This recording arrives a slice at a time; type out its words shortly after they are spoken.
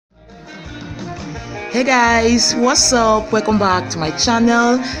Hey guys, what's up? Welcome back to my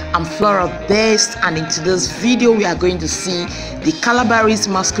channel. I'm Flora Best, and in today's video we are going to see the Kalabari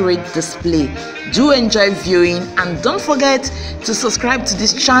Masquerade display. Do enjoy viewing, and don't forget to subscribe to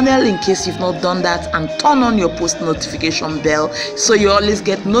this channel in case you've not done that, and turn on your post notification bell so you always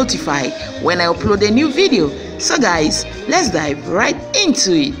get notified when I upload a new video. So guys, let's dive right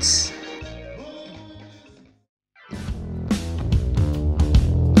into it.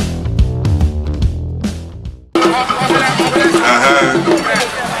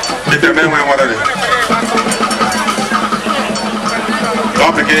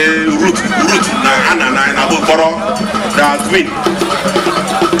 Root na bokoro da twin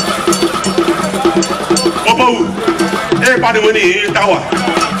obo e pa de woni tawa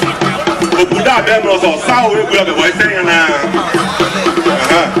obuda be no so sawo e gbe be sen na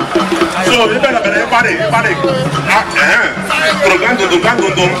so e bela bela pare trocando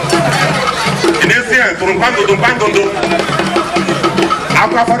do inesia trocando do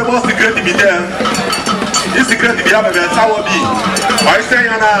akwa for the secret media. This secret be have a sour bee. Why say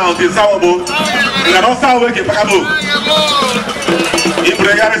now the sour boat? And I don't sour ke pakabo. In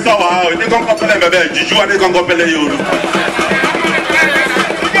prayer is sour, they come compare bebe, juju and they come compare you.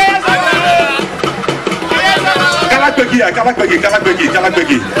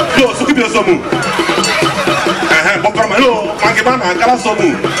 Kalakbeki. Yo, so keep your somu. Bokromelo, mangibana, kala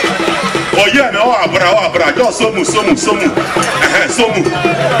somu. Oh yeah, no, abra, just somu.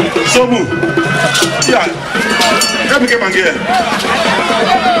 Somu. Yeah, let me get my gear.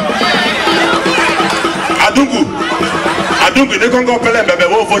 Adungu, they can't go play bebe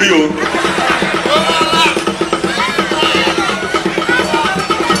for you.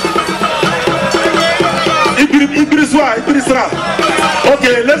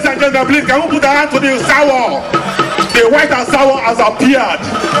 Okay, ladies and gentlemen, please can we put our hand to the sour? The white and sour has appeared.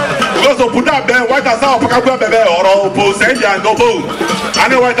 Because of put that there, white and sour, pakabua bebe, or send and go boom.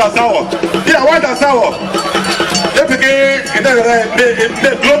 And white and sour. Yeah, white and sour. They begin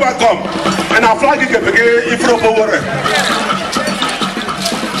the global come and our flag is begin in front of water.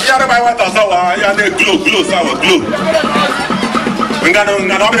 Yeah, by white and sour, yeah, they glue, sour, glue. We got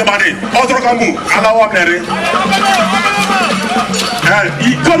everybody. Also, come on, allow up there.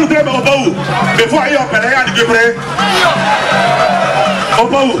 He come to them before you open and give it.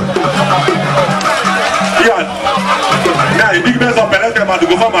 Yeah, the big mess of Pellet about to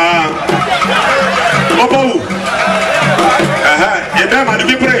go from you never to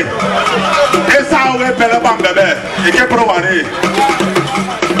be pray. It's how we Pelabam bebe. You can't provide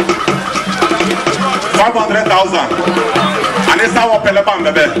 500,000. And it's how Pelabam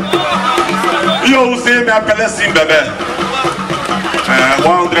bebe. You see me a Pelesim bebe.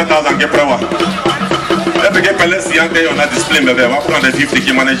 100,000 get pro. Let me get Pelesi and day on that display bebe. 150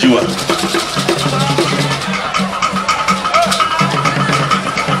 ki manage you.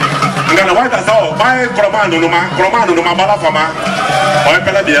 White as all, my cromano no mabala fama. Or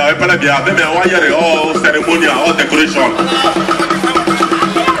pelabia, they may wire all ceremonial, all decoration.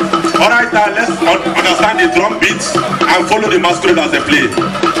 Alright, let's understand the drum beats and follow the masquerade as they play.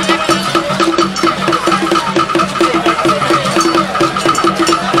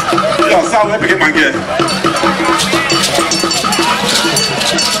 Yeah, so we begin my game.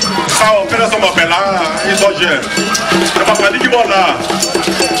 So, fais son appel là, ils sont jeunes. Je vais pas dire qu'ils vont là.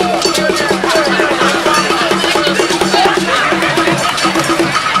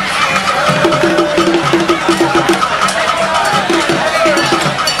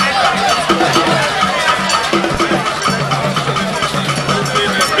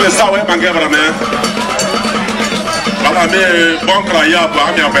 Ça, ouais, manqué vraiment. Voilà, mais bon, croyable,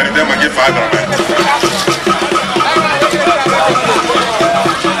 mais en vérité, manqué faire vraiment.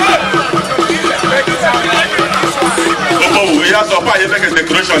 Il y a pas y a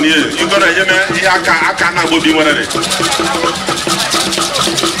decoration here. You gonna hear me? I can't go be one of it.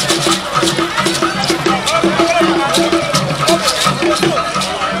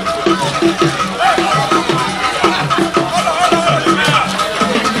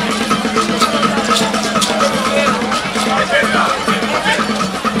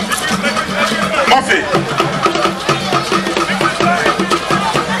 Muffy.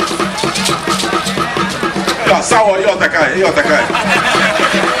 Sour, you're the guy.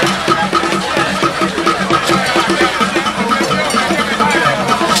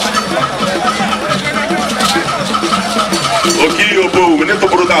 Okay, Obo, we need to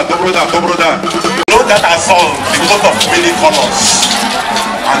broda. Know that our song, the coat of many colors.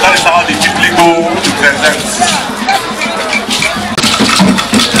 And that is how the people go to present.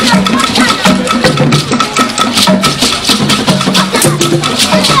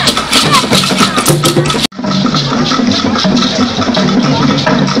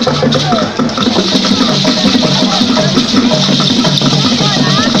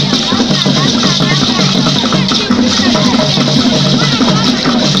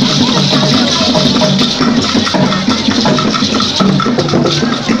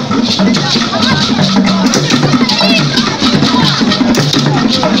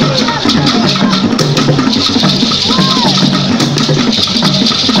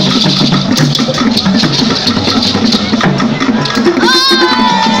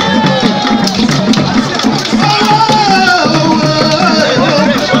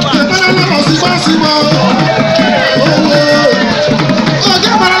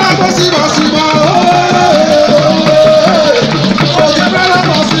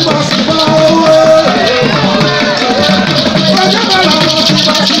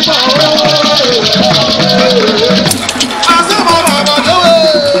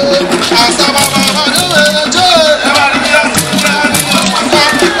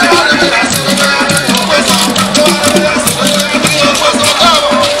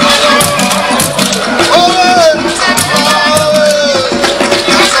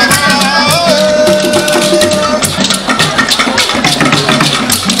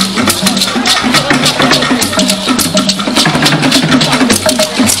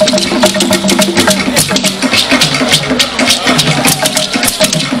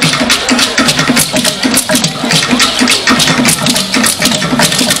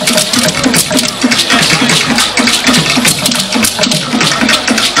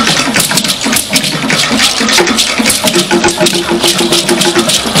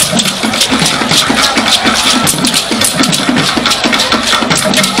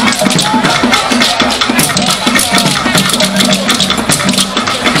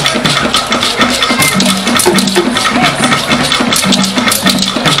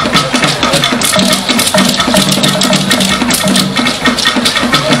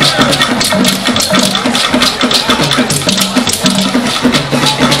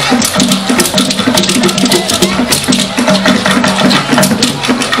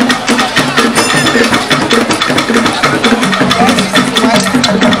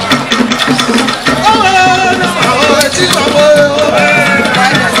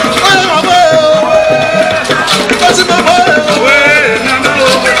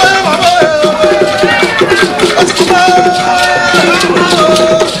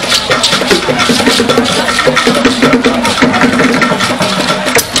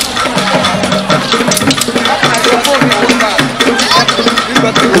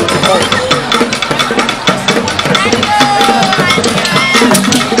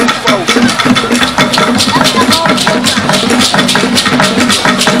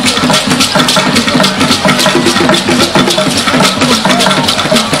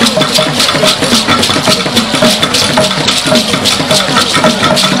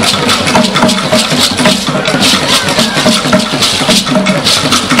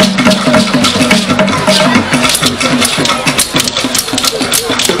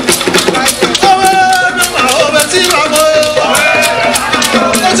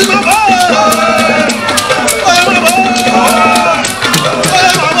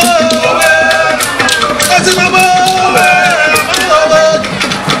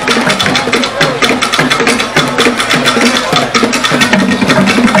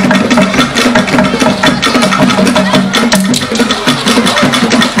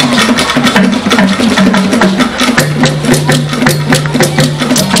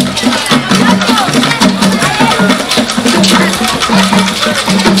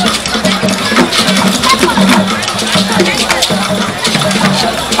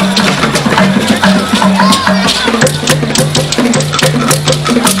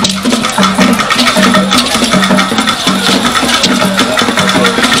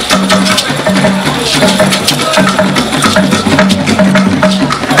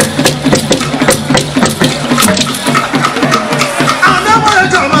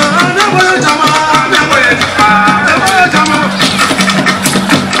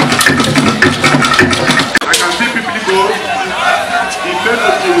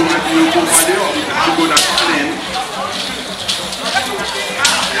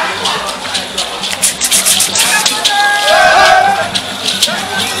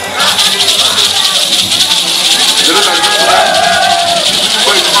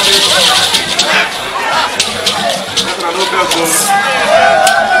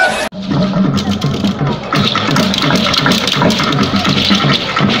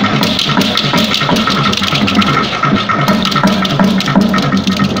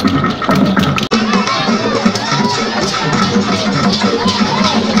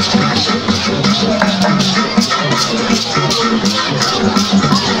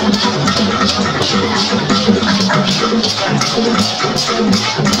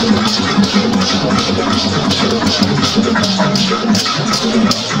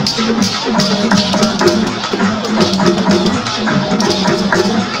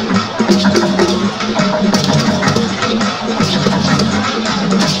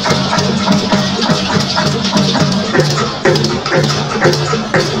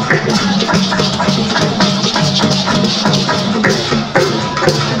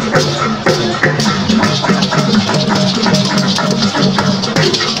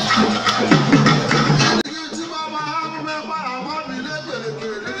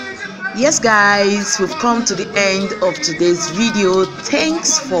 Yes guys, we've come to the end of today's video.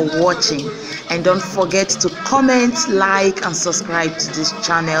 Thanks for watching, and don't forget to comment, like and subscribe to this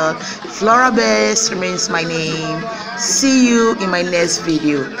channel. Flora Best remains my name. See you in my next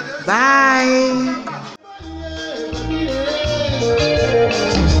video. Bye.